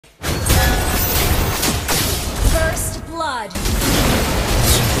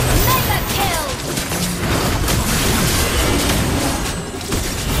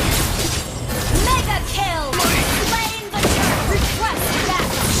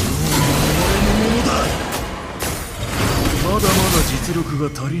実力が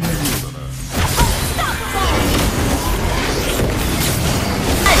足りないようだな。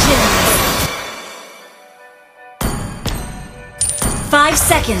5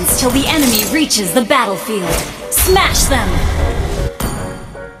 seconds till the enemy reaches the battlefield. Smash them!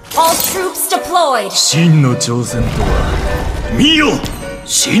 All troops deployed! 真の挑戦とは、見よ！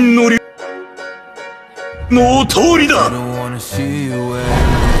真の竜の通りだ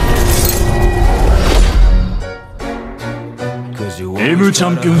！M チャ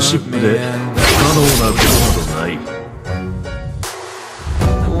ンピオンシップで不可能なことなどない。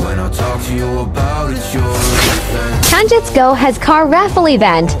𝐀𝐁𝐎 has car raffle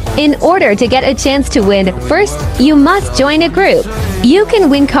event. In order to get a chance to win, first you must join a group. You can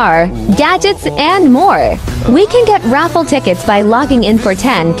win car, gadgets, and more. We can get raffle tickets by logging in for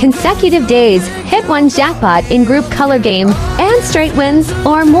 10 consecutive days, hit one jackpot in group color game, and straight wins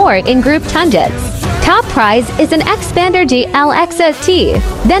or more in group Tongits. Top prize is an Xpander GL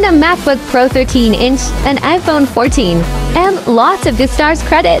then a MacBook Pro 13-inch, an iPhone 14, and lots of Gustars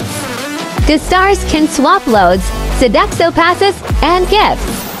credits. Gustars can swap loads, Sodexo passes, and gifts.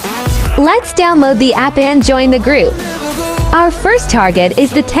 Let's download the app and join the group. Our first target is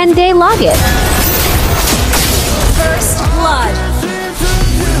the 10-day login. First blood.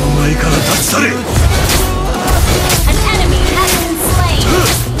 An enemy has been slain.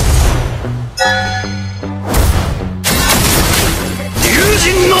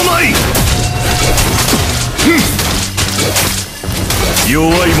 弱い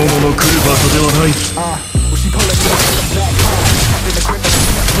者の来る場所ではない。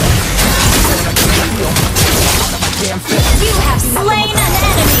You have slain an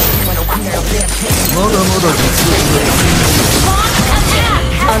enemy. まだまだ実力が。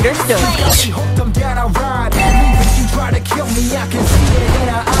Understood.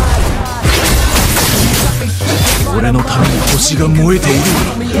 俺のために星が燃えている。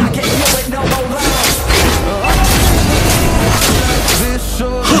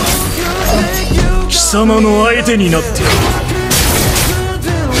貴様の相手になってやる。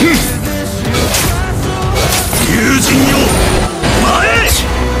友人よ、前へ。貴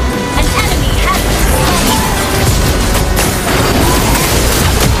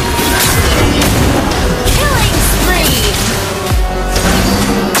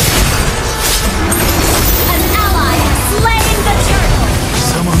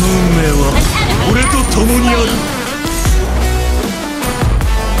様の運命は俺と共にある。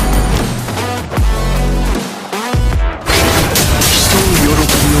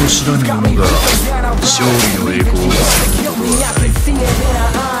知らぬ者が勝利の栄光をつ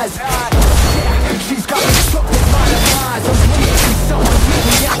かむことはない。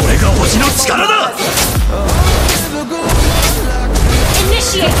これが星の力だ。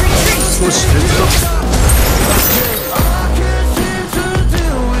少し手伝った。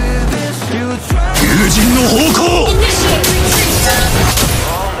友人の方向。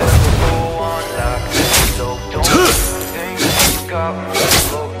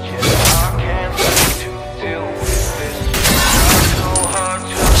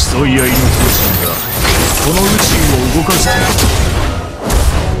競い合いの闘神がこの宇宙を動かしている。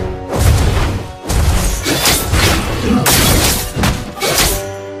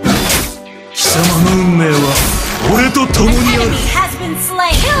貴様の運命は俺と共にある。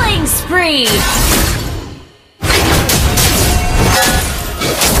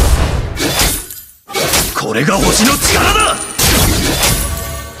これが星の力だ。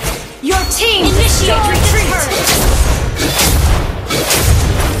Your team initiate retreat.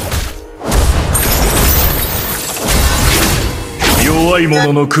 弱い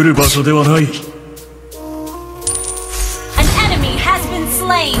者の来る場所ではない。An enemy has been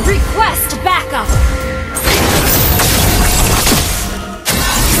slain. Request backup.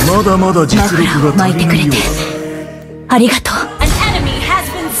 まだまだ実力が足りないようだ。ありがとう。An enemy has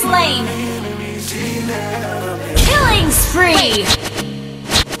been slain. Killing spree.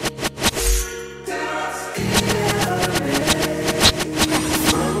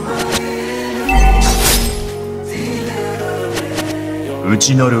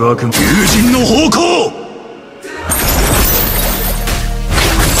 内なる悪夢、友人の方向。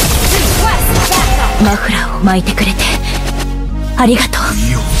マフラーを巻いてくれてありがとう。い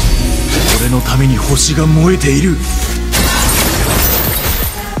いよ、俺のために星が燃えている。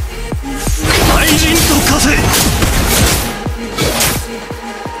愛人と風。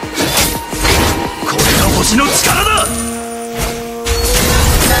これが星の力だ。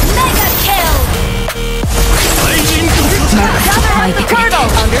巻いてくれて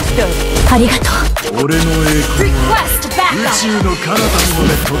ありがとう。俺の栄光は宇宙の彼方にま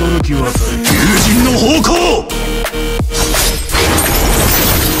で轟き渡る。友人の方向。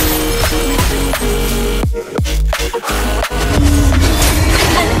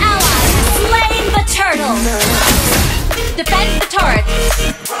An ally has slain the turtle. Defend the turret.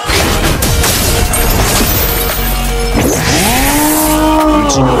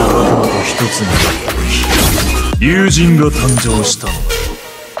 内なる悪魔と一つになった日、友人が誕生したのだ。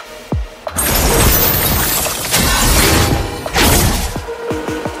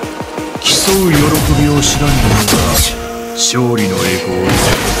競う喜びを知らぬ者が勝利の栄光を得る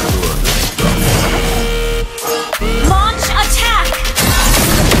ことはない。Launch attack.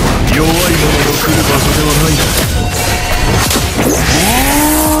 弱い者の来る場所ではない。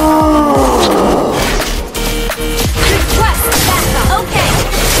Request backup. Okay.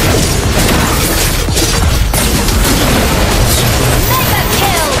 Mega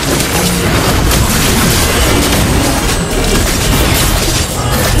kill.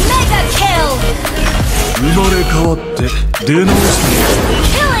 Mega kill. 生まれ変わって出直す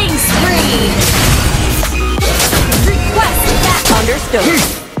Killing spree. Request backup.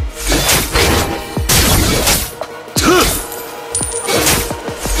 Understood.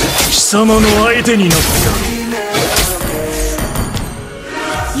 貴様の相手になってやる。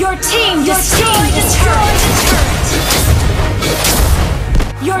 Your team destroyed the turret.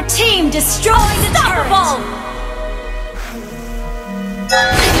 Your team destroyed the turret.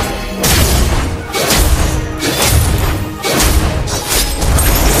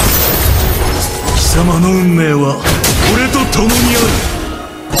 貴様の運命は俺と共にある。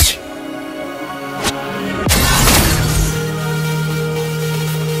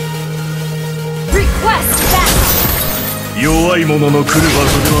 Request backup. 弱い者の来る場所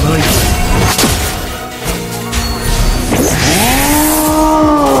ではない。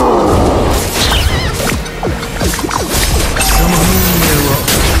貴様の運命は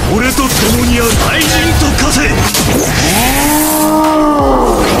俺と共にある。愛人と化せ。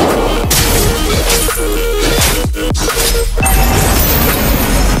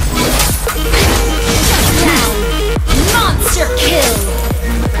 Monster kill.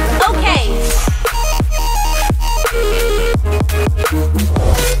 Okay.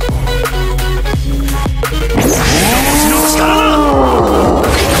 私の力だ。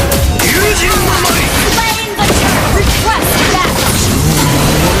友人の前。 Slain the turret. Request backup.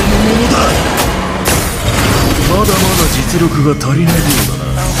 俺のものだ。まだまだ実力が足りないようだ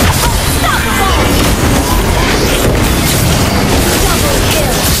な。 Double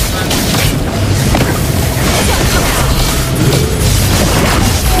kill.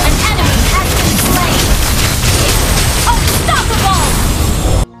 An enemy has been slain. Unstoppable.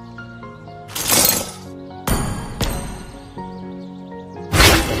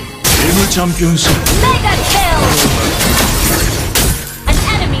 チャンピオンシップ Mega kill. An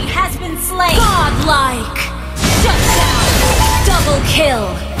enemy has been slain. Godlike. Shut down. Double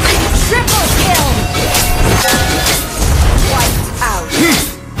kill. Triple kill. Wiped out.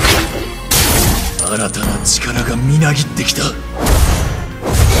 新たな力がみなぎってきた。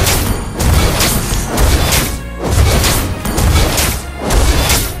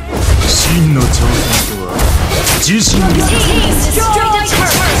真の挑戦とは自身に Team destroyed a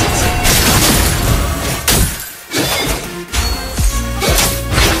turret.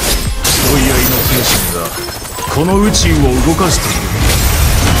 競い合いの精神がこの宇宙を動かしている。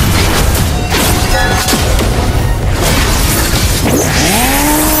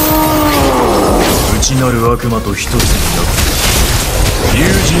内なる悪魔と一つになって友人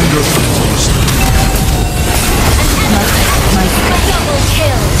が誕生した。 Double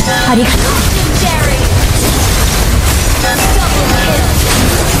kill. ありがとう。Legendary. Double kill.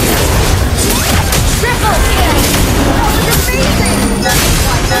 Triple kill.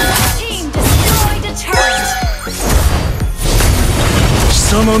 Team destroyed a turret. 貴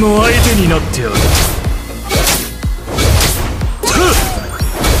様の相手になってやる。